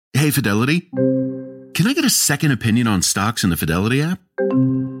Hey, Fidelity, can I get a second opinion on stocks in the Fidelity app?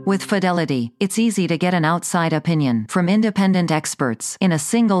 With Fidelity, it's easy to get an outside opinion from independent experts in a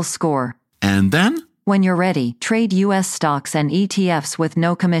single score. And then? When you're ready, trade U.S. stocks and ETFs with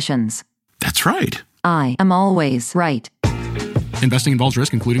no commissions. That's right. I am always right. Investing involves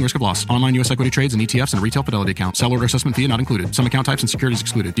risk, including risk of loss. Online U.S. equity trades and ETFs and a retail Fidelity account. Sell order assessment fee not included. Some account types and securities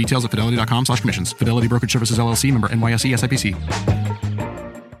excluded. Details at fidelity.com/commissions. Fidelity Brokerage Services, LLC, member NYSE SIPC.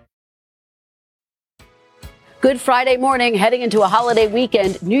 Good Friday morning, heading into a holiday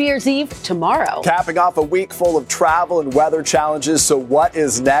weekend, New Year's Eve tomorrow. Capping off a week full of travel and weather challenges. So what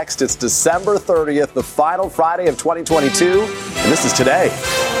is next? It's December 30th, the final Friday of 2022, and this is today.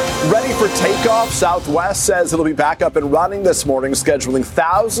 Ready for takeoff? Southwest says it'll be back up and running this morning, scheduling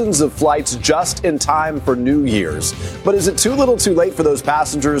thousands of flights just in time for New Year's. But is it too little too late for those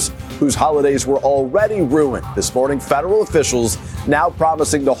passengers whose holidays were already ruined? This morning, federal officials now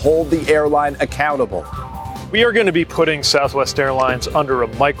promising to hold the airline accountable. We are going to be putting Southwest Airlines under a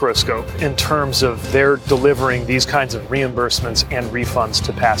microscope in terms of their delivering these kinds of reimbursements and refunds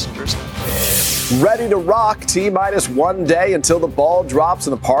to passengers. Ready to rock. T-minus 1 day until the ball drops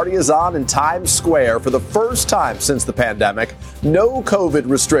and the party is on in Times Square for the first time since the pandemic. No COVID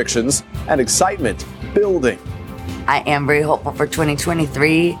restrictions and excitement building. I am very hopeful for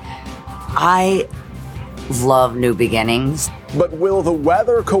 2023. I love new beginnings. But will the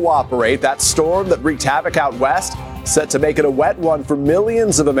weather cooperate? That storm that wreaked havoc out west, set to make it a wet one for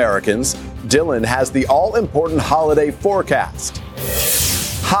millions of Americans. Dylan has the all-important holiday forecast.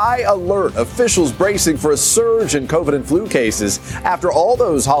 High alert. Officials bracing for a surge in COVID and flu cases after all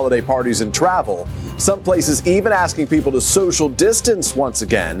those holiday parties and travel. Some places even asking people to social distance once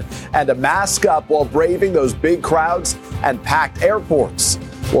again and to mask up while braving those big crowds and packed airports.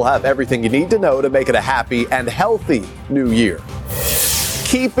 We'll have everything you need to know to make it a happy and healthy New Year.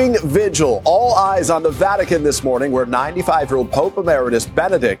 Keeping vigil. All eyes on the Vatican this morning, where 95-year-old Pope Emeritus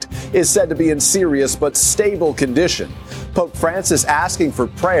Benedict is said to be in serious but stable condition. Pope Francis asking for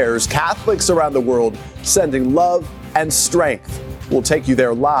prayers. Catholics around the world sending love and strength. We'll take you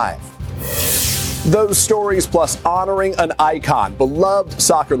there live. Those stories plus honoring an icon. Beloved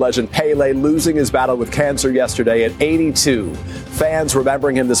soccer legend Pele losing his battle with cancer yesterday at 82. Fans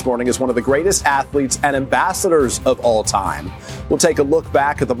remembering him this morning as one of the greatest athletes and ambassadors of all time. We'll take a look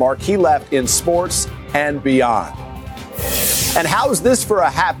back at the mark he left in sports and beyond. And how's this for a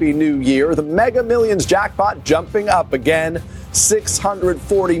happy new year? The Mega Millions jackpot jumping up again.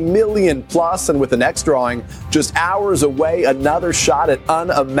 640 million plus, and with the next drawing just hours away, another shot at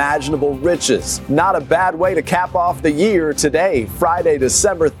unimaginable riches. Not a bad way to cap off the year today, Friday,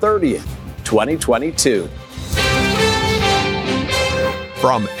 December 30th, 2022.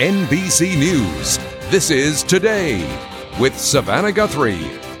 From NBC News, this is Today with Savannah Guthrie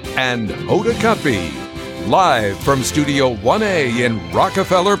and Hoda Kotb, live from Studio 1A in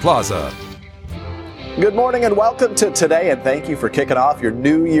Rockefeller Plaza. Good morning and welcome to Today, and thank you for kicking off your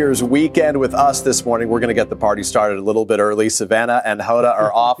New Year's weekend with us this morning. We're going to get the party started a little bit early. Savannah and Hoda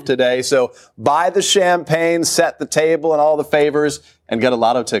are off today, so buy the champagne, set the table and all the favors, and get a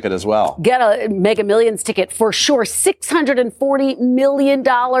lotto ticket as well. Get a Mega Millions ticket for sure. $640 million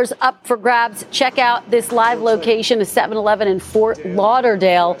up for grabs. Check out this live location, a 7-Eleven in Fort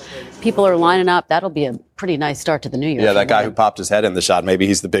Lauderdale. People are lining up. That'll be a pretty nice start to the new year. Yeah, that guy who popped his head in the shot, maybe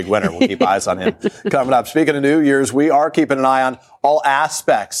he's the big winner. We'll keep eyes on him. Coming up, speaking of New Year's, we are keeping an eye on all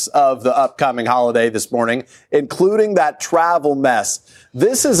aspects of the upcoming holiday this morning, including that travel mess.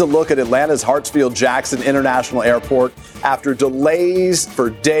 This is a look at Atlanta's Hartsfield-Jackson International Airport after delays for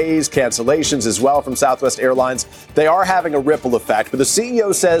days, cancellations as well from Southwest Airlines. They are having a ripple effect, but the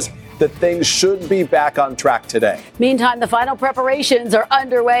CEO says that things should be back on track today. Meantime, the final preparations are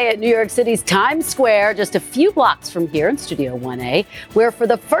underway at New York City's Times Square, just a few blocks from here in Studio 1A, where for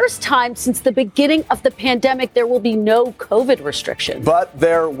the first time since the beginning of the pandemic, there will be no COVID restrictions. But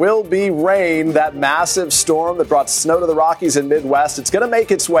there will be rain. That massive storm that brought snow to the Rockies and Midwest, it's going to make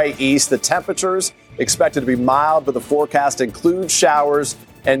its way east. The temperatures expected to be mild, but the forecast includes showers.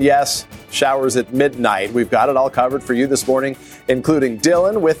 And yes, showers at midnight. We've got it all covered for you this morning, including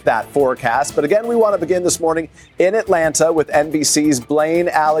Dylan with that forecast. But again, we want to begin this morning in Atlanta with NBC's Blaine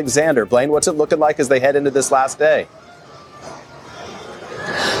Alexander. Blaine, what's it looking like as they head into this last day?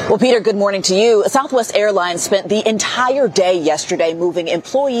 Well, Peter, good morning to you. Southwest Airlines spent the entire day yesterday moving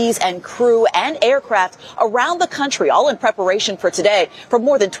employees and crew and aircraft around the country, all in preparation for today. From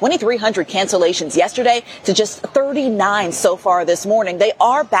more than 2,300 cancellations yesterday to just 39 so far this morning, they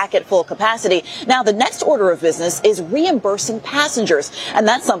are back at full capacity. Now, the next order of business is reimbursing passengers, and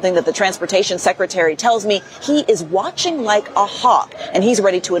that's something that the Transportation Secretary tells me he is watching like a hawk, and he's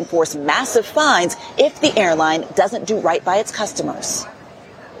ready to enforce massive fines if the airline doesn't do right by its customers.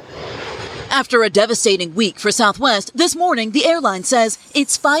 After a devastating week for Southwest, this morning the airline says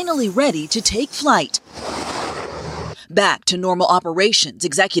it's finally ready to take flight. Back to normal operations,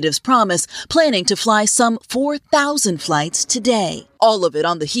 executives promise, planning to fly some 4,000 flights today. All of it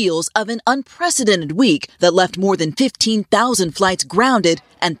on the heels of an unprecedented week that left more than 15,000 flights grounded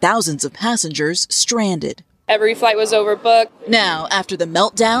and thousands of passengers stranded. Every flight was overbooked. Now, after the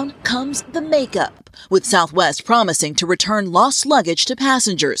meltdown comes the makeup, with Southwest promising to return lost luggage to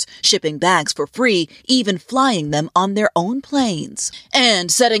passengers, shipping bags for free, even flying them on their own planes, and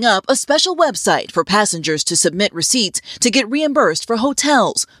setting up a special website for passengers to submit receipts to get reimbursed for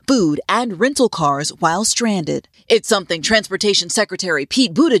hotels, food, and rental cars while stranded. It's something Transportation Secretary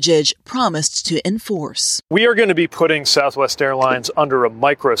Pete Buttigieg promised to enforce. We are going to be putting Southwest Airlines under a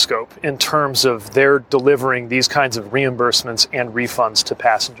microscope in terms of their delivering these kinds of reimbursements and refunds to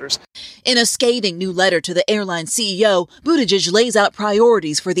passengers. In a scathing new letter to the airline CEO, Buttigieg lays out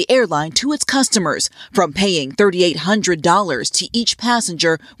priorities for the airline to its customers, from paying $3,800 to each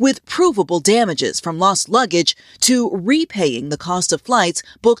passenger with provable damages from lost luggage to repaying the cost of flights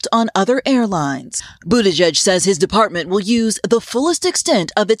booked on other airlines. Buttigieg says his department will use the fullest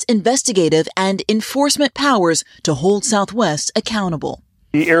extent of its investigative and enforcement powers to hold Southwest accountable.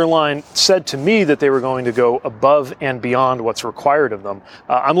 The airline said to me that they were going to go above and beyond what's required of them.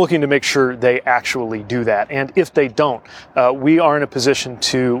 I'm looking to make sure they actually do that. And if they don't, we are in a position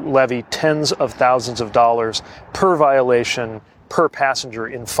to levy tens of thousands of dollars per violation per passenger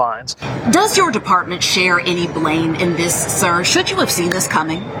in fines. Does your department share any blame in this, sir? Should you have seen this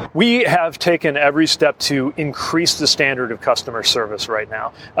coming? We have taken every step to increase the standard of customer service right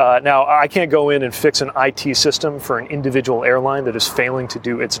now. Now, I can't go in and fix an IT system for an individual airline that is failing to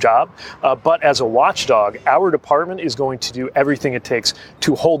do its job. But as a watchdog, our department is going to do everything it takes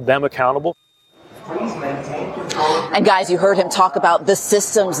to hold them accountable. And guys, you heard him talk about the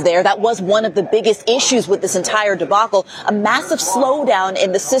systems there. That was one of the biggest issues with this entire debacle, a massive slowdown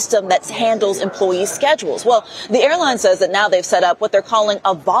in the system that handles employee schedules. Well, the airline says that now they've set up what they're calling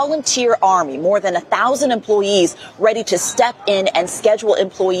a volunteer army, more than 1,000 employees ready to step in and schedule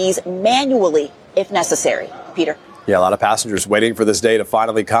employees manually if necessary. Peter. Yeah, a lot of passengers waiting for this day to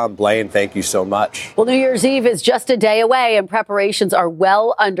finally come. Blaine, thank you so much. Well, New Year's Eve is just a day away, and preparations are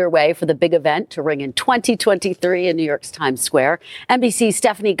well underway for the big event to ring in 2023 in New York's Times Square. NBC's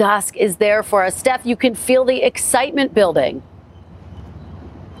Stephanie Gosk is there for us. Steph, you can feel the excitement building.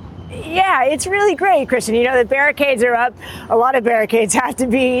 Yeah, it's really great, Kristen. You know, the barricades are up. A lot of barricades have to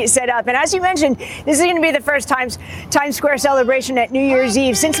be set up. And as you mentioned, this is going to be the first Times Square celebration at New Year's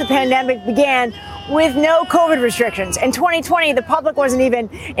Eve since the pandemic began with no COVID restrictions. In 2020, the public wasn't even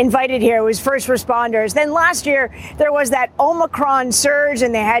invited here. It was first responders. Then last year, there was that Omicron surge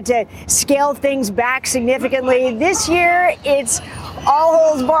and they had to scale things back significantly. This year, it's all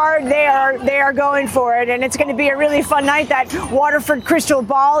holds barred. They are going for it, and it's going to be a really fun night. That Waterford crystal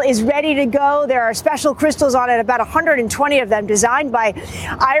ball is ready to go. There are special crystals on it, about 120 of them, designed by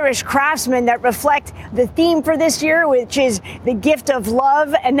Irish craftsmen that reflect the theme for this year, which is the gift of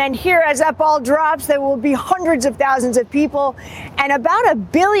love. And then here, as that ball drops, there will be hundreds of thousands of people and about 1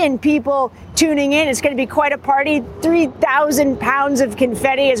 billion people tuning in. It's going to be quite a party. 3,000 pounds of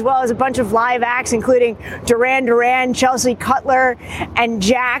confetti, as well as a bunch of live acts, including Duran Duran, Chelsea Cutler, and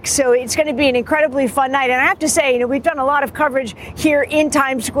Jack. So it's going to be an incredibly fun night. And I have to say, you know, we've done a lot of coverage here in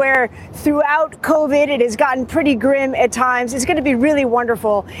Times Square throughout COVID. It has gotten pretty grim at times. It's going to be really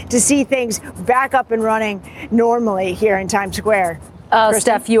wonderful to see things back up and running normally here in Times Square.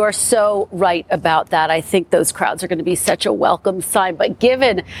 Steph, you are so right about that. I think those crowds are going to be such a welcome sign. But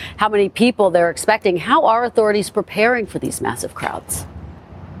given how many people they're expecting, how are authorities preparing for these massive crowds?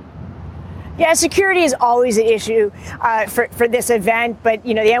 Yeah, security is always an issue for this event. But,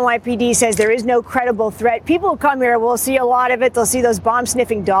 you know, the NYPD says there is no credible threat. People who come here will see a lot of it. They'll see those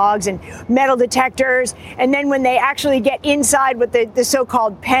bomb-sniffing dogs and metal detectors. And then when they actually get inside with the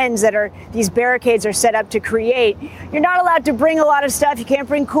so-called pens that are these barricades are set up to create, you're not allowed to bring a lot of stuff. You can't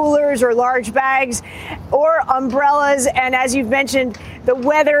bring coolers or large bags or umbrellas. And as you've mentioned, The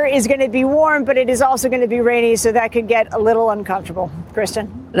weather is going to be warm, but it is also going to be rainy, so that could get a little uncomfortable.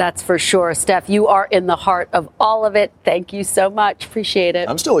 Kristen? That's for sure. Steph, you are in the heart of all of it. Thank you so much. Appreciate it.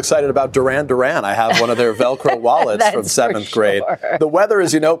 I'm still excited about Duran Duran. I have one of their Velcro wallets from 7th grade. The weather,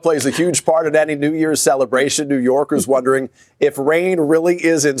 as you know, plays a huge part in any New Year's celebration. New Yorkers wondering if rain really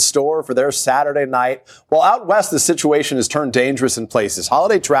is in store for their Saturday night. Well, out west, the situation has turned dangerous in places.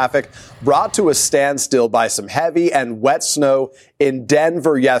 Holiday traffic brought to a standstill by some heavy and wet snow in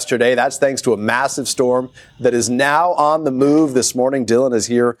Denver yesterday. That's thanks to a massive storm that is now on the move this morning. Dylan is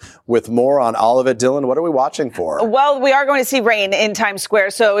here with more on all of it. Dylan, what are we watching for? Well, we are going to see rain in Times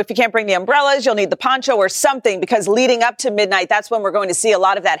Square. So if you can't bring the umbrellas, you'll need the poncho or something, because leading up to midnight, that's when we're going to see a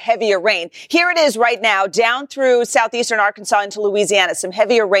lot of that heavier rain. Here it is right now, down through southeastern Arkansas into Louisiana. Some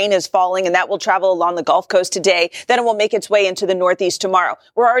heavier rain is falling, and that will travel along the Gulf Coast today. Then it will make its way into the Northeast tomorrow.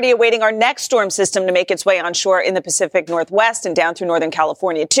 We're already awaiting our next storm system to make its way onshore in the Pacific Northwest and down through Northern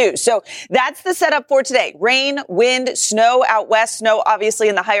California, too. So that's the setup for today. Rain, wind, snow out west, snow obviously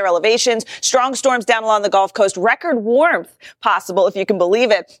in the higher elevations, strong storms down along the Gulf Coast, record warmth possible, if you can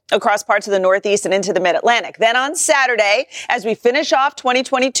believe it, across parts of the Northeast and into the Mid-Atlantic. Then on Saturday, as we finish off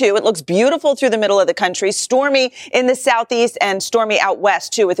 2022, it looks beautiful through the middle of the country, stormy in the southeast and stormy out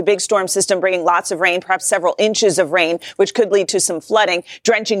west, too, with a big storm system bringing lots of rain, perhaps several inches of rain, which could lead to some flooding.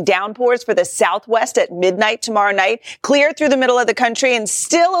 Drenching downpours for the southwest at midnight tomorrow night, clear through the middle of the country, and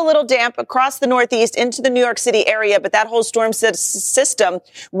still a little damp across the Northeast into the New York City area, but that whole storm system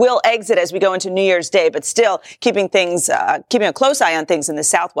will exit as we go into New Year's Day, but still keeping a close eye on things in the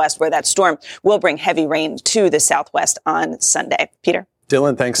southwest, where that storm will bring heavy rain to the southwest on Sunday. Peter?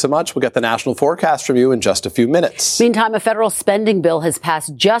 Dylan, thanks so much. We'll get the national forecast from you in just a few minutes. Meantime, a federal spending bill has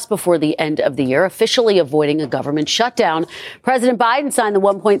passed just before the end of the year, officially avoiding a government shutdown. President Biden signed the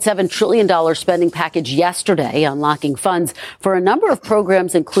 $1.7 trillion spending package yesterday, unlocking funds for a number of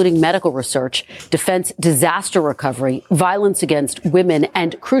programs, including medical research, defense disaster recovery, violence against women,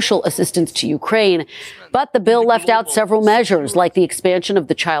 and crucial assistance to Ukraine. But the bill left out several measures, like the expansion of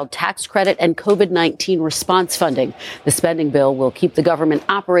the child tax credit and COVID-19 response funding. The spending bill will keep the government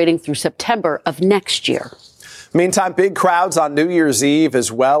operating through September of next year. Meantime, big crowds on New Year's Eve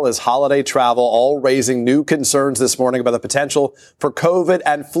as well as holiday travel, all raising new concerns this morning about the potential for COVID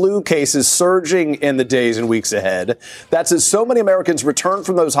and flu cases surging in the days and weeks ahead. That's as so many Americans return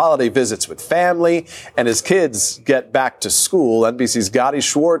from those holiday visits with family and as kids get back to school. NBC's Gotti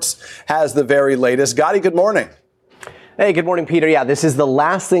Schwartz has the very latest. Gotti, good morning. Hey, good morning, Peter. Yeah, this is the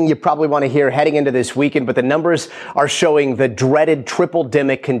last thing you probably want to hear heading into this weekend, but the numbers are showing the dreaded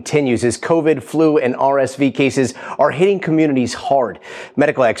triple-demic continues as COVID, flu, and RSV cases are hitting communities hard.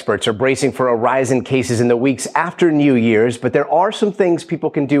 Medical experts are bracing for a rise in cases in the weeks after New Year's, but there are some things people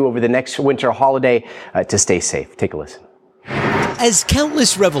can do over the next winter holiday to stay safe. Take a listen. As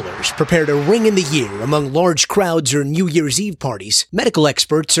countless revelers prepare to ring in the year among large crowds or New Year's Eve parties, medical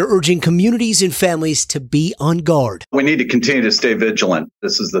experts are urging communities and families to be on guard. We need to continue to stay vigilant.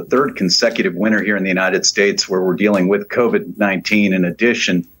 This is the third consecutive winter here in the United States where we're dealing with COVID-19 in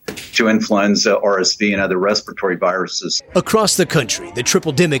addition to influenza, RSV, and other respiratory viruses. Across the country, the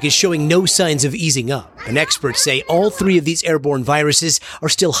triple-demic is showing no signs of easing up, and experts say all three of these airborne viruses are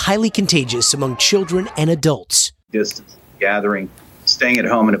still highly contagious among children and adults. Distance, gathering, staying at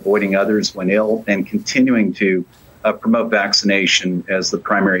home and avoiding others when ill, and continuing to promote vaccination as the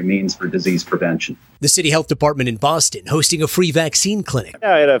primary means for disease prevention. The City Health Department in Boston hosting a free vaccine clinic.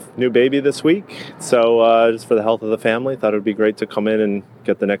 Yeah, I had a new baby this week, so just for the health of the family, thought it would be great to come in and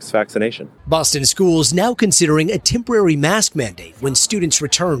get the next vaccination. Boston schools now considering a temporary mask mandate when students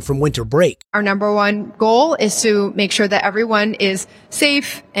return from winter break. Our number one goal is to make sure that everyone is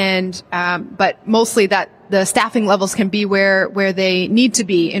safe and, but mostly that the staffing levels can be where they need to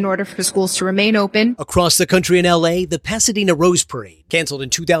be in order for schools to remain open. Across the country in LA, the Pasadena Rose Parade, canceled in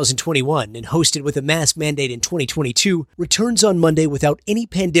 2021 and hosted with a mask mandate in 2022, returns on Monday without any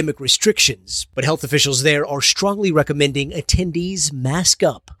pandemic restrictions. But health officials there are strongly recommending attendees mask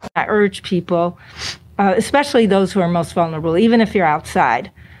up. I urge people, especially those who are most vulnerable, even if you're outside,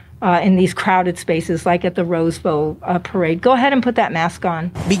 in these crowded spaces like at the Rose Bowl parade, go ahead and put that mask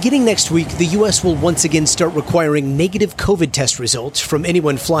on. Beginning next week, the U.S. will once again start requiring negative COVID test results from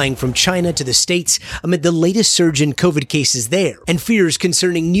anyone flying from China to the States amid the latest surge in COVID cases there and fears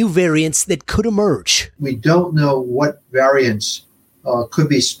concerning new variants that could emerge. We don't know what variants could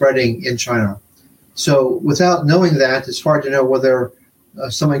be spreading in China. So without knowing that, it's hard to know whether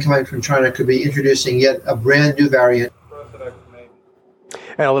someone coming from China could be introducing yet a brand new variant.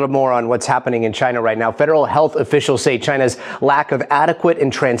 And a little more on what's happening in China right now. Federal health officials say China's lack of adequate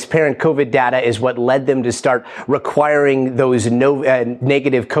and transparent COVID data is what led them to start requiring those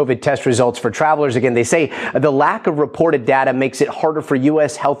negative COVID test results for travelers. Again, they say the lack of reported data makes it harder for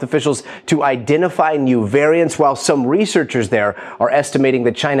U.S. health officials to identify new variants, while some researchers there are estimating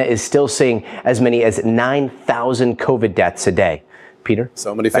that China is still seeing as many as 9,000 COVID deaths a day. Peter?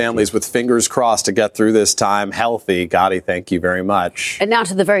 So many families with fingers crossed to get through this time healthy. Gotti, thank you very much. And now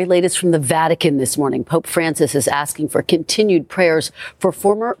to the very latest from the Vatican this morning. Pope Francis is asking for continued prayers for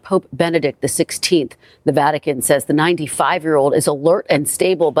former Pope Benedict XVI. The Vatican says the 95-year-old is alert and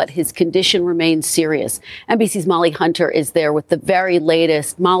stable, but his condition remains serious. NBC's Molly Hunter is there with the very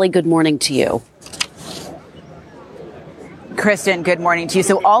latest. Molly, good morning to you. Kristen, good morning to you.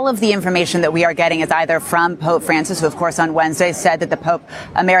 So all of the information that we are getting is either from Pope Francis, who, of course, on Wednesday said that the Pope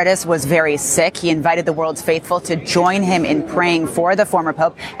Emeritus was very sick. He invited the world's faithful to join him in praying for the former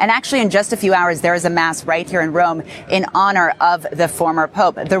Pope. And actually, in just a few hours, there is a mass right here in Rome in honor of the former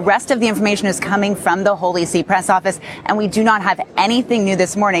Pope. The rest of the information is coming from the Holy See press office, and we do not have anything new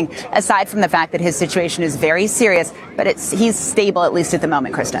this morning, aside from the fact that his situation is very serious, but he's stable, at least at the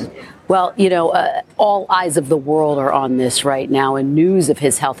moment, Kristen. Well, all eyes of the world are on this right now, and news of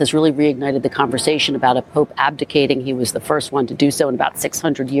his health has really reignited the conversation about a pope abdicating. He was the first one to do so in about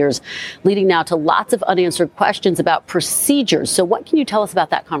 600 years, leading now to lots of unanswered questions about procedures. So what can you tell us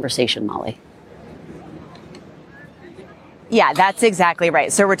about that conversation, Molly? Yeah, that's exactly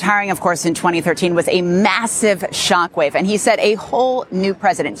right. So retiring, of course, in 2013 was a massive shockwave. And he set a whole new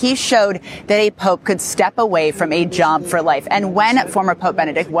precedent. He showed that a pope could step away from a job for life. And when former Pope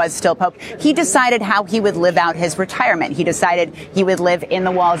Benedict was still pope, he decided how he would live out his retirement. He decided he would live in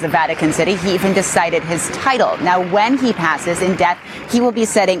the walls of Vatican City. He even decided his title. Now, when he passes in death, he will be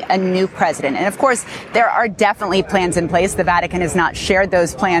setting a new precedent. And of course, there are definitely plans in place. The Vatican has not shared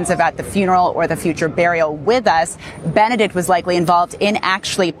those plans about the funeral or the future burial with us. Benedict was likely involved in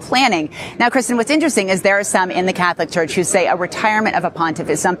actually planning. Now, Kristen, what's interesting is there are some in the Catholic Church who say a retirement of a pontiff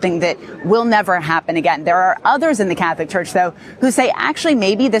is something that will never happen again. There are others in the Catholic Church, though, who say actually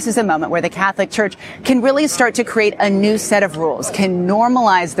maybe this is a moment where the Catholic Church can really start to create a new set of rules, can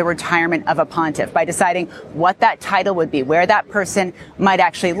normalize the retirement of a pontiff by deciding what that title would be, where that person might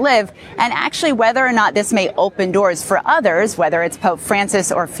actually live, and actually whether or not this may open doors for others, whether it's Pope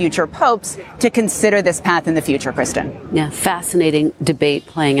Francis or future popes, to consider this path in the future, Kristen. Yeah, fascinating debate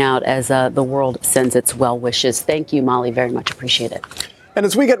playing out as the world sends its well wishes. Thank you, Molly. Very much appreciate it. And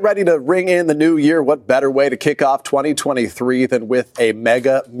as we get ready to ring in the new year, what better way to kick off 2023 than with a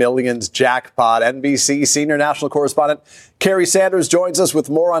Mega Millions jackpot? NBC senior national correspondent Carrie Sanders joins us with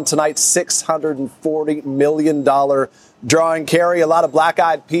more on tonight's $640 million drawing. Carrie, a lot of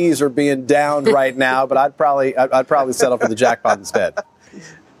black-eyed peas are being downed right now, but I'd probably settle for the jackpot instead.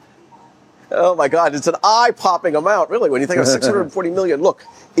 Oh, my God. It's an eye-popping amount, really, when you think of $640 million. Look,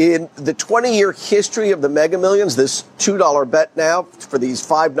 in the 20-year history of the Mega Millions, this $2 bet now for these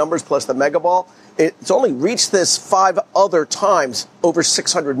 5 numbers plus the Mega Ball, it's only reached this 5 other times over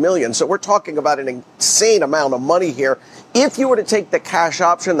 $600 million. So we're talking about an insane amount of money here. If you were to take the cash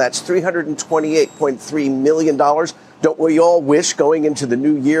option, that's $328.3 million. Don't we all wish going into the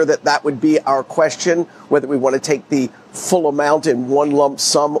new year that would be our question, whether we want to take the full amount in one lump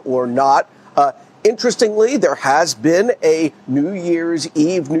sum or not? Interestingly, there has been a New Year's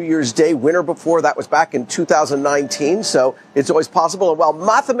Eve, New Year's Day winner before. That was back in 2019, so it's always possible. And while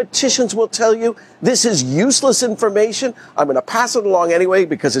mathematicians will tell you this is useless information, I'm going to pass it along anyway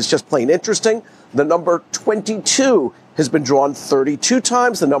because it's just plain interesting. The number 22 has been drawn 32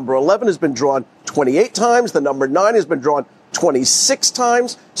 times. The number 11 has been drawn 28 times. The number 9 has been drawn 26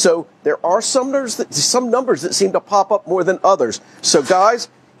 times. So there are some numbers that seem to pop up more than others. So, guys,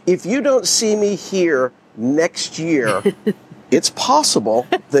 if you don't see me here next year, it's possible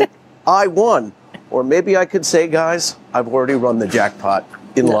that I won. Or maybe I could say, guys, I've already run the jackpot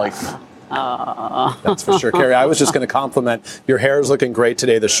in life. That's for sure. Carrie, I was just going to compliment your hair is looking great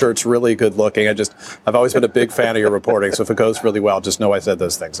today. The shirt's really good looking. I've always been a big fan of your reporting. So if it goes really well, just know I said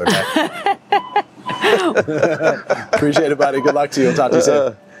those things. Okay. Appreciate it, buddy. Good luck to you. I'll talk to you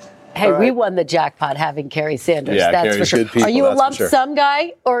soon. Hey, right. We won the jackpot having Carrie Sanders. Yeah, that's Carrie's for sure. good people, are you a lump sure. sum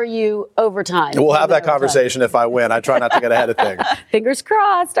guy or are you overtime? We'll have that conversation if I win. I try not to get ahead of things. Fingers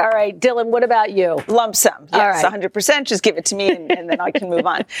crossed. All right, Dylan, what about you? Lump sum. Yes, right. 100%. Just give it to me and then I can move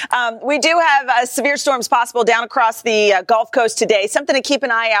on. We do have severe storms possible down across the Gulf Coast today. Something to keep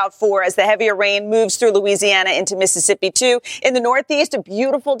an eye out for as the heavier rain moves through Louisiana into Mississippi too. In the Northeast, a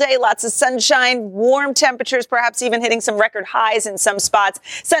beautiful day. Lots of sunshine, warm temperatures, perhaps even hitting some record highs in some spots.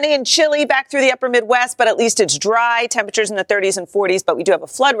 Sunny and and chilly back through the upper Midwest, but at least it's dry. Temperatures in the 30s and 40s, but we do have a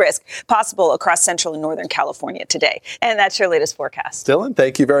flood risk possible across central and northern California today. And that's your latest forecast. Dylan,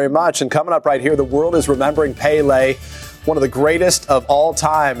 thank you very much. And coming up right here, the world is remembering Pele, one of the greatest of all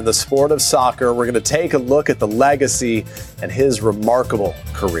time in the sport of soccer. We're going to take a look at the legacy and his remarkable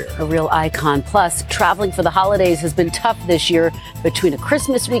career. A real icon. Plus, traveling for the holidays has been tough this year between a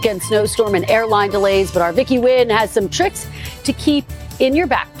Christmas weekend snowstorm and airline delays. But our Vicky Wynn has some tricks to keep in your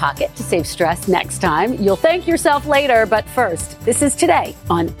back pocket to save stress next time. You'll thank yourself later. But first, this is Today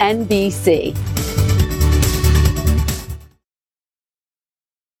on NBC.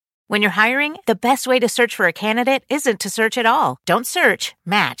 When you're hiring, the best way to search for a candidate isn't to search at all. Don't search,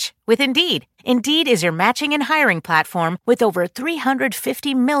 match with Indeed. Indeed is your matching and hiring platform with over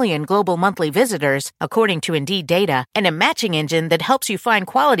 350 million global monthly visitors, according to Indeed data, and a matching engine that helps you find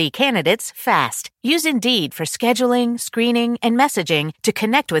quality candidates fast. Use Indeed for scheduling, screening, and messaging to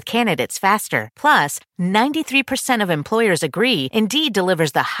connect with candidates faster. Plus, 93% of employers agree Indeed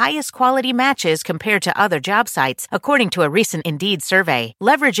delivers the highest quality matches compared to other job sites, according to a recent Indeed survey.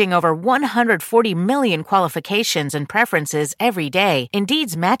 Leveraging over 140 million qualifications and preferences every day,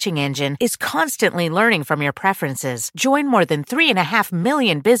 Indeed's matching engine is constantly learning from your preferences. Join more than 3.5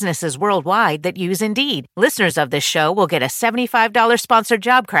 million businesses worldwide that use Indeed. Listeners of this show will get a $75 sponsored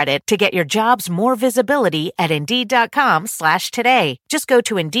job credit to get your jobs more visibility at Indeed.com/today. Just go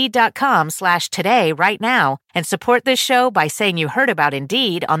to Indeed.com/today right now and support this show by saying you heard about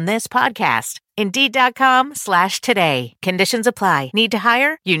Indeed on this podcast. Indeed.com/today. Conditions apply. Need to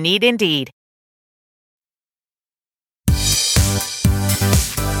hire? You need Indeed.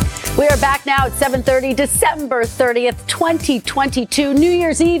 We are back now at 7:30, December 30th, 2022, New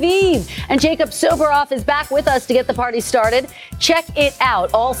Year's Eve. And Jacob Soboroff is back with us to get the party started. Check it out.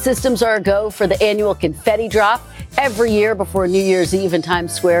 All systems are a go for the annual confetti drop. Every year before New Year's Eve in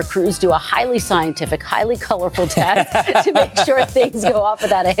Times Square, crews do a highly scientific, highly colorful test to make sure things go off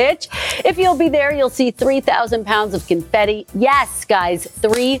without a hitch. If you'll be there, you'll see 3,000 pounds of confetti. Yes, guys,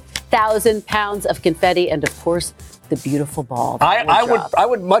 3,000 pounds of confetti. And of course, the beautiful ball. I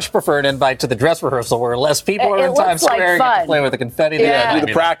would much prefer an invite to the dress rehearsal where less people are in Times Square and get to play with the confetti. Yeah, do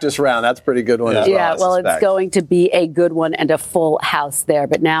the practice round. That's a pretty good one as well. Yeah, well, it's going to be a good one and a full house there.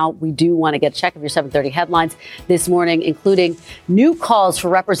 But now we do want to get a check of your 7:30 headlines this morning, including new calls for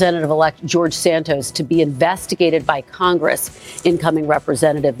Representative-elect George Santos to be investigated by Congress. Incoming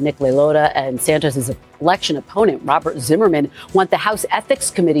Representative Nick LaLota and Santos's election opponent, Robert Zimmerman, want the House Ethics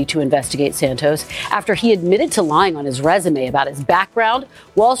Committee to investigate Santos after he admitted to lying on his resume about his background,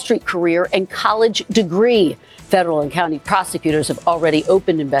 Wall Street career, and college degree. Federal and county prosecutors have already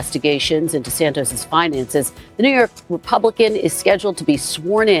opened investigations into Santos's finances. The New York Republican is scheduled to be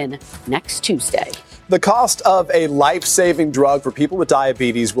sworn in next Tuesday. The cost of a life-saving drug for people with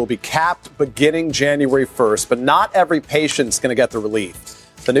diabetes will be capped beginning January 1st, but not every patient's going to get the relief.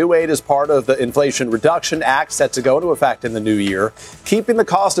 The new aid is part of the Inflation Reduction Act set to go into effect in the new year, keeping the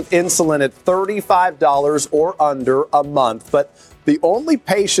cost of insulin at $35 or under a month. But the only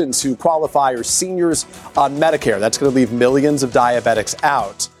patients who qualify are seniors on Medicare. That's going to leave millions of diabetics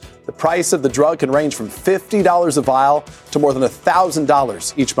out. The price of the drug can range from $50 a vial to more than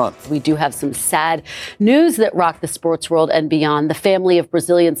 $1,000 each month. We do have some sad news that rocked the sports world and beyond. The family of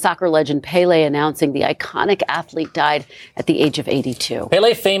Brazilian soccer legend Pele announcing the iconic athlete died at the age of 82.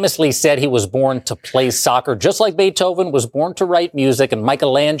 Pele famously said he was born to play soccer, just like Beethoven was born to write music and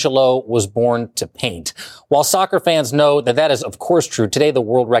Michelangelo was born to paint. While soccer fans know that is, of course, true, today the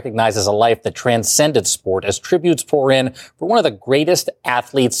world recognizes a life that transcended sport as tributes pour in for one of the greatest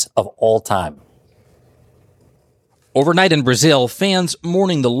athletes of all time. Overnight in Brazil, fans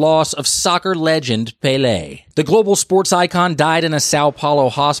mourning the loss of soccer legend Pele. The global sports icon died in a Sao Paulo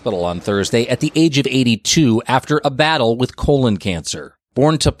hospital on Thursday at the age of 82 after a battle with colon cancer.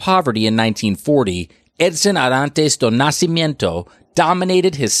 Born to poverty in 1940, Edson Arantes do Nascimento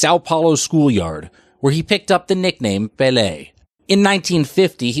dominated his Sao Paulo schoolyard, where he picked up the nickname Pele. In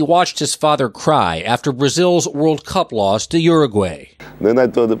 1950, he watched his father cry after Brazil's World Cup loss to Uruguay. Then I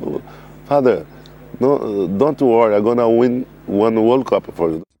told him, Father, no, don't worry, I'm going to win one World Cup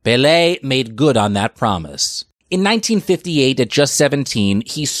for you. Pele made good on that promise. In 1958, at just 17,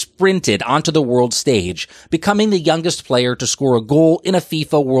 he sprinted onto the world stage, becoming the youngest player to score a goal in a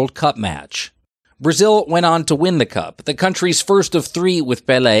FIFA World Cup match. Brazil went on to win the cup, the country's first of 3 with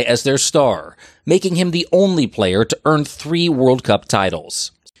Pele as their star, making him the only player to earn 3 World Cup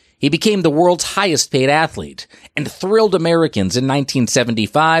titles. He became the world's highest-paid athlete and thrilled Americans in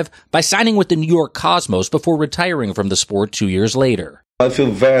 1975 by signing with the New York Cosmos before retiring from the sport 2 years later. I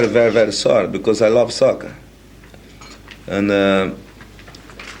feel very, very, very sorry because I love soccer. And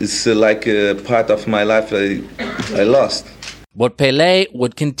it's like a part of my life I lost. But Pele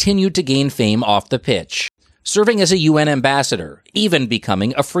would continue to gain fame off the pitch, serving as a UN ambassador, even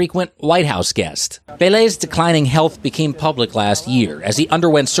becoming a frequent White House guest. Pele's declining health became public last year as he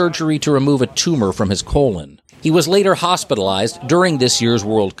underwent surgery to remove a tumor from his colon. He was later hospitalized during this year's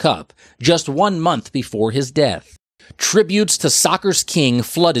World Cup, just 1 month before his death. Tributes to soccer's king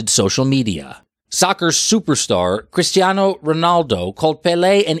flooded social media. Soccer superstar Cristiano Ronaldo called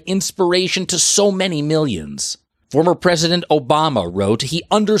Pele an inspiration to so many millions. Former President Obama wrote he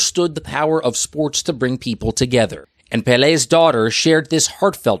understood the power of sports to bring people together. And Pele's daughter shared this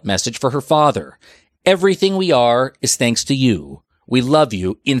heartfelt message for her father. Everything we are is thanks to you. We love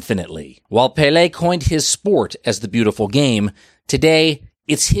you infinitely. While Pele coined his sport as the beautiful game, today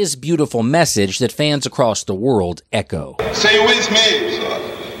it's his beautiful message that fans across the world echo. Say with me,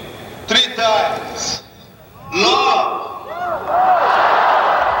 3 times. Love.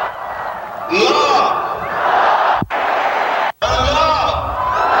 Love.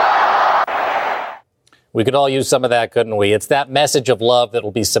 We could all use some of that, couldn't we? It's that message of love that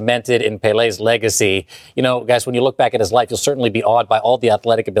will be cemented in Pele's legacy. You know, guys, when you look back at his life, you'll certainly be awed by all the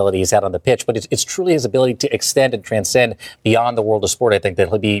athletic ability he's had on the pitch, but it's truly his ability to extend and transcend beyond the world of sport, I think, that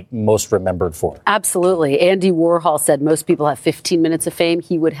he'll be most remembered for. Absolutely. Andy Warhol said most people have 15 minutes of fame.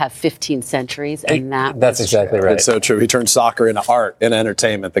 He would have 15 centuries, and that's exactly true. right. It's so true. He turned soccer into art and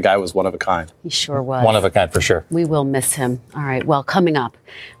entertainment. The guy was one of a kind. He sure was. One of a kind, for sure. We will miss him. All right. Well, coming up,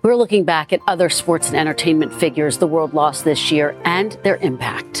 we're looking back at other sports and entertainment figures the world lost this year and their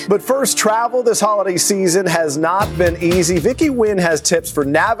impact. But first, travel this holiday season has not been easy. Vicky Nguyen has tips for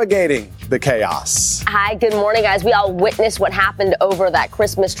navigating the chaos. Hi, good morning, guys. We all witnessed what happened over that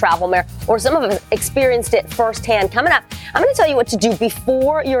Christmas travel mare, or some of us experienced it firsthand. Coming up, I'm going to tell you what to do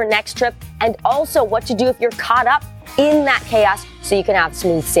before your next trip and also what to do if you're caught up in that chaos so you can have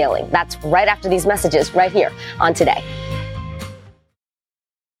smooth sailing. That's right after these messages right here on Today.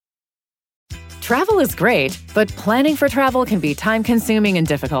 Travel is great, but planning for travel can be time-consuming and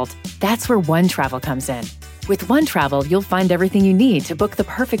difficult. That's where One Travel comes in. With One Travel, you'll find everything you need to book the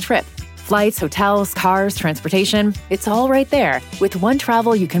perfect trip. Flights, hotels, cars, transportation, it's all right there. With One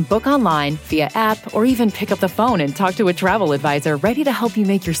Travel, you can book online, via app, or even pick up the phone and talk to a travel advisor ready to help you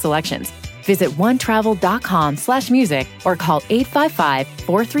make your selections. Visit onetravel.com/music or call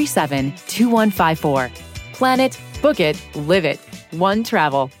 855-437-2154. Plan it, book it, live it. One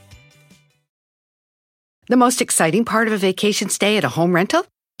Travel. The most exciting part of a vacation stay at a home rental?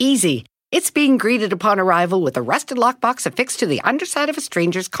 Easy. It's being greeted upon arrival with a rusted lockbox affixed to the underside of a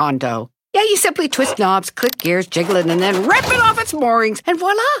stranger's condo. Yeah, you simply twist knobs, click gears, jiggle it, and then rip it off its moorings, and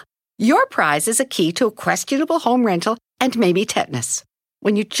voila! Your prize is a key to a questionable home rental and maybe tetanus.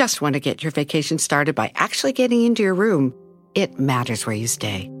 When you just want to get your vacation started by actually getting into your room, it matters where you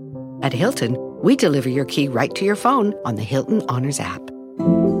stay. At Hilton, we deliver your key right to your phone on the Hilton Honors app.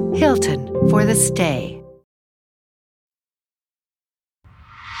 Hilton for the stay.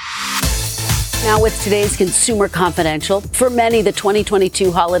 Now with today's Consumer Confidential, for many, the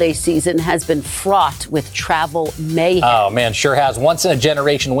 2022 holiday season has been fraught with travel mayhem. Oh, man, sure has.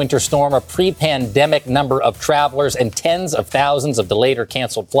 Once-in-a-generation winter storm, a pre-pandemic number of travelers, and tens of thousands of delayed or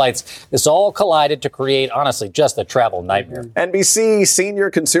canceled flights. This all collided to create, honestly, just a travel nightmare. NBC senior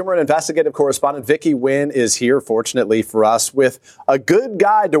consumer and investigative correspondent Vicky Nguyen is here, fortunately for us, with a good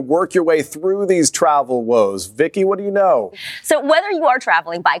guide to work your way through these travel woes. Vicky, what do you know? So whether you are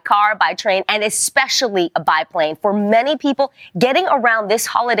traveling by car, by train, and especially a biplane, for many people, getting around this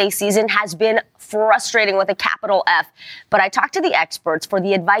holiday season has been frustrating with a capital F. But I talked to the experts for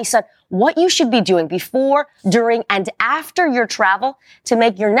the advice on what you should be doing before, during, and after your travel to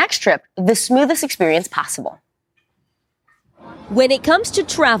make your next trip the smoothest experience possible. When it comes to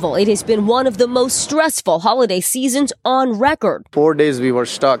travel, it has been one of the most stressful holiday seasons on record. 4 days we were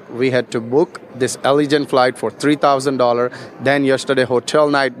stuck. We had to book this Allegiant flight for $3,000. Then yesterday, hotel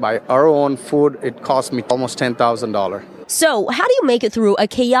night, by our own food, it cost me almost $10,000. So how do you make it through a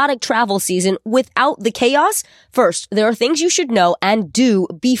chaotic travel season without the chaos? First, there are things you should know and do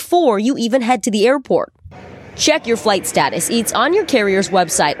before you even head to the airport. Check your flight status. It's on your carrier's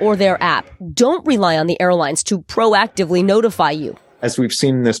website or their app. Don't rely on the airlines to proactively notify you. As we've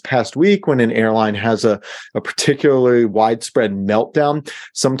seen this past week, when an airline has a particularly widespread meltdown,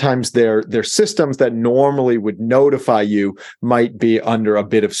 sometimes their systems that normally would notify you might be under a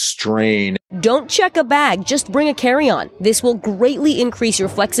bit of strain. Don't check a bag, just bring a carry-on. This will greatly increase your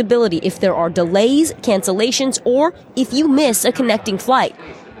flexibility if there are delays, cancellations, or if you miss a connecting flight.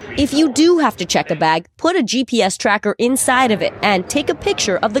 If you do have to check a bag, put a GPS tracker inside of it and take a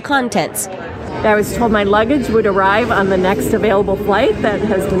picture of the contents. I was told my luggage would arrive on the next available flight that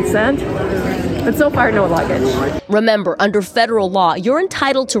has been sent. But so far, no luggage. Remember, under federal law, you're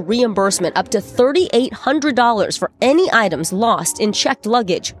entitled to reimbursement up to $3,800 for any items lost in checked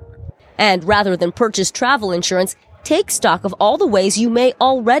luggage. And rather than purchase travel insurance, take stock of all the ways you may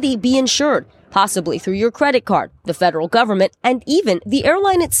already be insured, possibly through your credit card, the federal government, and even the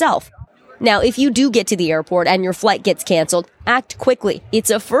airline itself. Now, if you do get to the airport and your flight gets canceled, act quickly.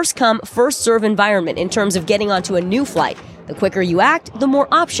 It's a first-come, first-serve environment in terms of getting onto a new flight. The quicker you act, the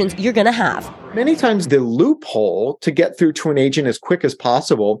more options you're going to have. Many times the loophole to get through to an agent as quick as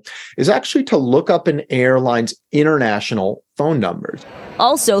possible is actually to look up an airline's international phone numbers.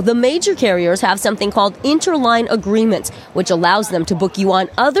 Also, the major carriers have something called interline agreements, which allows them to book you on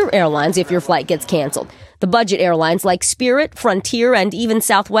other airlines if your flight gets canceled. The budget airlines like Spirit, Frontier, and even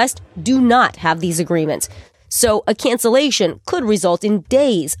Southwest do not have these agreements. So a cancellation could result in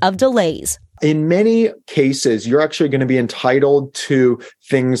days of delays. In many cases, you're actually going to be entitled to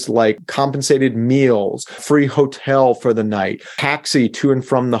things like compensated meals, free hotel for the night, taxi to and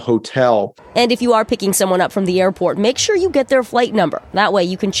from the hotel. And if you are picking someone up from the airport, make sure you get their flight number. That way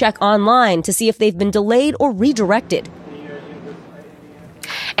you can check online to see if they've been delayed or redirected.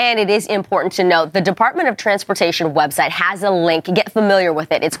 And it is important to note the Department of Transportation website has a link. Get familiar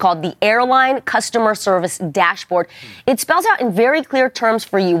with it. It's called the Airline Customer Service Dashboard. It spells out in very clear terms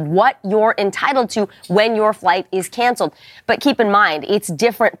for you what you're entitled to when your flight is canceled. But keep in mind, it's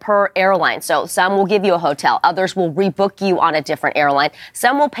different per airline. So some will give you a hotel. Others will rebook you on a different airline.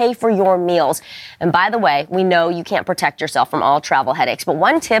 Some will pay for your meals. And by the way, we know you can't protect yourself from all travel headaches. But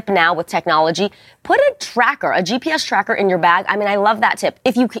one tip now with technology, put a tracker, a GPS tracker in your bag. I mean, I love that tip.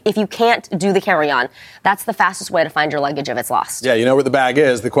 If you can't do the carry-on, that's the fastest way to find your luggage if it's lost. Yeah, you know where the bag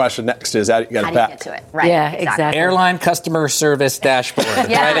is. The question next is, how do you get to it? Right. Yeah, exactly. Airline Customer Service Dashboard.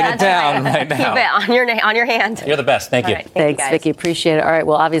 Yeah, writing it down right now. Keep it on your hand. You're the best. Thank you. Right, Thanks, Vicky. Appreciate it. All right.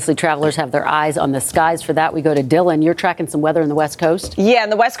 Well, obviously, travelers have their eyes on the skies. For that, we go to Dylan. You're tracking some weather in the West Coast. Yeah,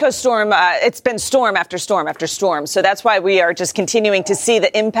 and the West Coast storm, it's been storm after storm after storm. So that's why we are just continuing to see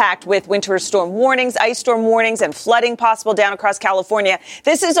the impact with winter storm warnings, ice storm warnings, and flooding possible down across California.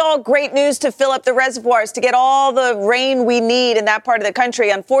 This is all great news to fill up the reservoirs, to get all the rain we need in that part of the country.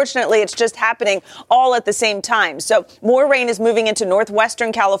 Unfortunately, it's just happening all at the same time. So more rain is moving into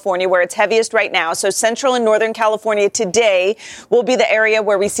northwestern California, where it's heaviest right now. So central and northern California today will be the area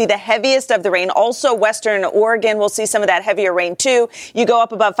where we see the heaviest of the rain. Also, western Oregon will see some of that heavier rain, too. You go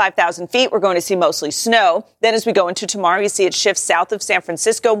up above 5,000 feet, we're going to see mostly snow. Then as we go into tomorrow, you see it shift south of San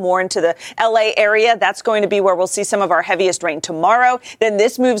Francisco, more into the L.A. area. That's going to be where we'll see some of our heaviest rain tomorrow. Then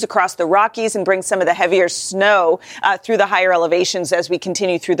this moves across the Rockies and brings some of the heavier snow through the higher elevations as we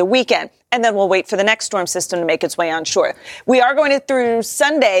continue through the weekend. And then we'll wait for the next storm system to make its way onshore. We are going to, through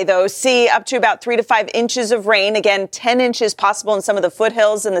Sunday, though, see up to about 3 to 5 inches of rain. Again, 10 inches possible in some of the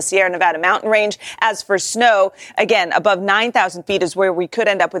foothills in the Sierra Nevada mountain range. As for snow, again, above 9,000 feet is where we could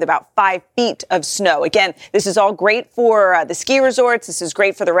end up with about 5 feet of snow. Again, this is all great for the ski resorts. This is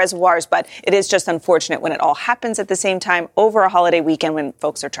great for the reservoirs, but it is just unfortunate when it all happens at the same time over a holiday weekend when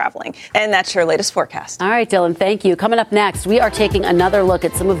folks are traveling. And that's your latest forecast. All right, Dylan, thank you. Coming up next, we are taking another look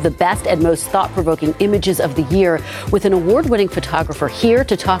at some of the best and most thought-provoking images of the year with an award-winning photographer here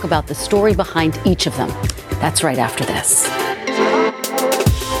to talk about the story behind each of them. That's right after this.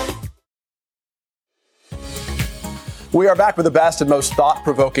 We are back with the best and most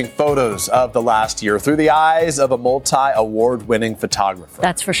thought-provoking photos of the last year through the eyes of a multi-award-winning photographer.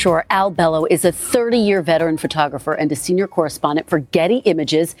 That's for sure. Al Bello is a 30-year veteran photographer and a senior correspondent for Getty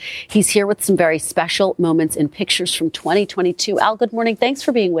Images. He's here with some very special moments and pictures from 2022. Al, good morning. Thanks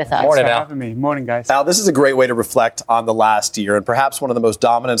for being with us. Morning, Al. Thanks for having me. Morning, guys. Al, this is a great way to reflect on the last year, and perhaps one of the most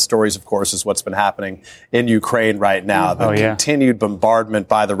dominant stories, of course, is what's been happening in Ukraine right now, the continued bombardment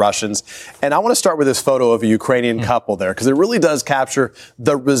by the Russians. And I want to start with this photo of a Ukrainian couple there, because it really does capture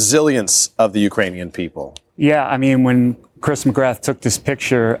the resilience of the Ukrainian people. Yeah, I mean, when Chris McGrath took this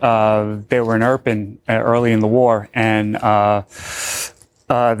picture, they were in Irpin early in the war, and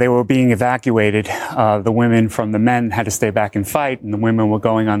they were being evacuated. The women from the men had to stay back and fight, and the women were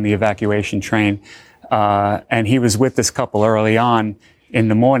going on the evacuation train. And he was with this couple early on in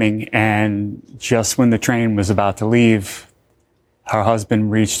the morning, and just when the train was about to leave, her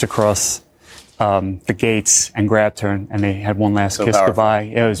husband reached across the gates and grabbed her, and they had one last kiss goodbye.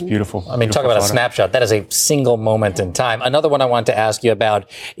 It was beautiful. I mean, talk about a snapshot. That is a single moment in time. Another one I want to ask you about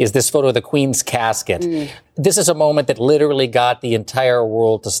is this photo of the Queen's casket. This is a moment that literally got the entire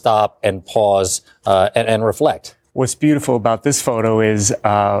world to stop and pause and reflect. What's beautiful about this photo is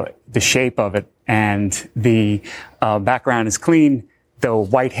the shape of it, and the background is clean. the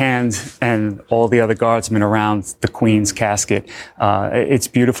white hand and all the other guardsmen around the Queen's casket. It's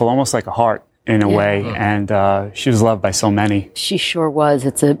beautiful, almost like a heart in a way. And she was loved by so many. She sure was.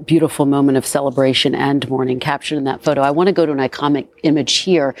 It's a beautiful moment of celebration and mourning captured in that photo. I want to go to an iconic image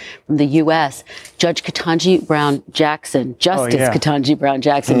here from the U.S. Judge Ketanji Brown Jackson, Justice Ketanji Brown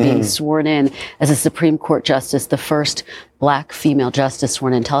Jackson, being sworn in as a Supreme Court justice, the first Black female justice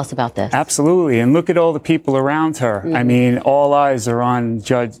sworn in. Tell us about this. Absolutely. And look at all the people around her. I mean, all eyes are on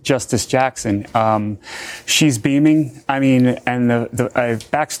Justice Jackson. She's beaming. I mean, and the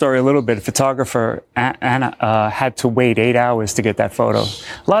backstory a little bit, a photographer, Anna, had to wait 8 hours to get that photo.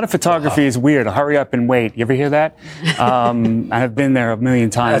 A lot of photography is weird. Hurry up and wait. You ever hear that? I've been there a million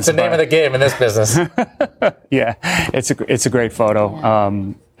times. That's the name of the game in this business. Yeah, it's a great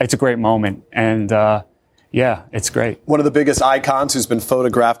photo. It's a great moment. And, yeah, it's great. One of the biggest icons who's been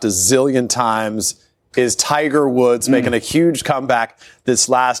photographed a zillion times is Tiger Woods, making a huge comeback this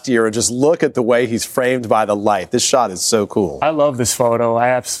last year. And just look at the way he's framed by the light. This shot is so cool. I love this photo.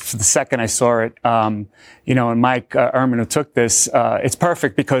 For the second I saw it, and Mike Ehrman, who took this, it's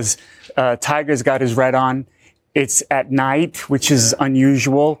perfect because Tiger's got his red on. It's at night, which is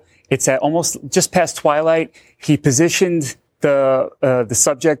unusual. It's at almost just past twilight. He positioned the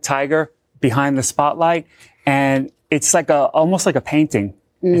subject, Tiger, behind the spotlight, and it's like almost like a painting.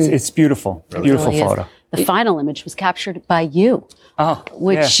 It's beautiful, beautiful photo. The final image was captured by you,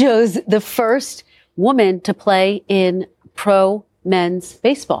 which shows the first woman to play in pro men's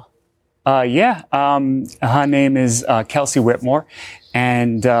baseball. Her name is Kelsey Whitmore,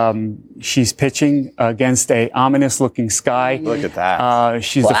 and she's pitching against a ominous-looking sky. Look at that!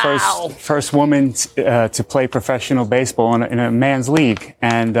 She's the first woman to play professional baseball in a man's league,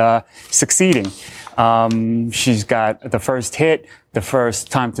 and succeeding. She's got the first hit, the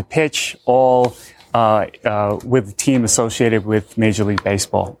first time to pitch, all with the team associated with Major League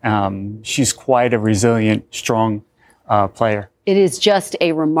Baseball. She's quite a resilient, strong player. It is just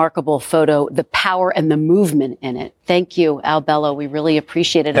a remarkable photo, the power and the movement in it. Thank you, Al Bello. We really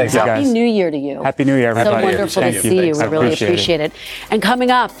appreciate it. Thanks, and Happy New Year to you. Happy New Year, everybody. So wonderful to see you. We really appreciate it. And coming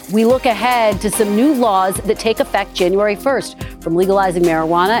up, we look ahead to some new laws that take effect January 1st, from legalizing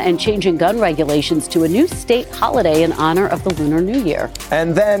marijuana and changing gun regulations to a new state holiday in honor of the Lunar New Year.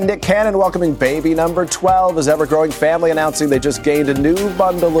 And then Nick Cannon welcoming baby number 12 as ever-growing family announcing they just gained a new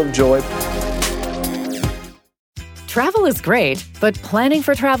bundle of joy. Travel is great, but planning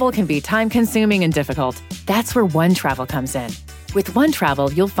for travel can be time-consuming and difficult. That's where One Travel comes in. With One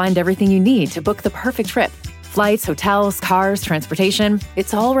Travel, you'll find everything you need to book the perfect trip. Flights, hotels, cars, transportation,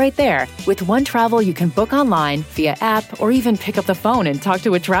 it's all right there. With One Travel, you can book online, via app, or even pick up the phone and talk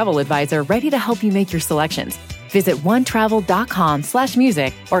to a travel advisor ready to help you make your selections. Visit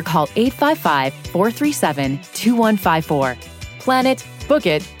onetravel.com/music or call 855-437-2154. Plan it, book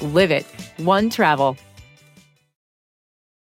it, live it. One Travel.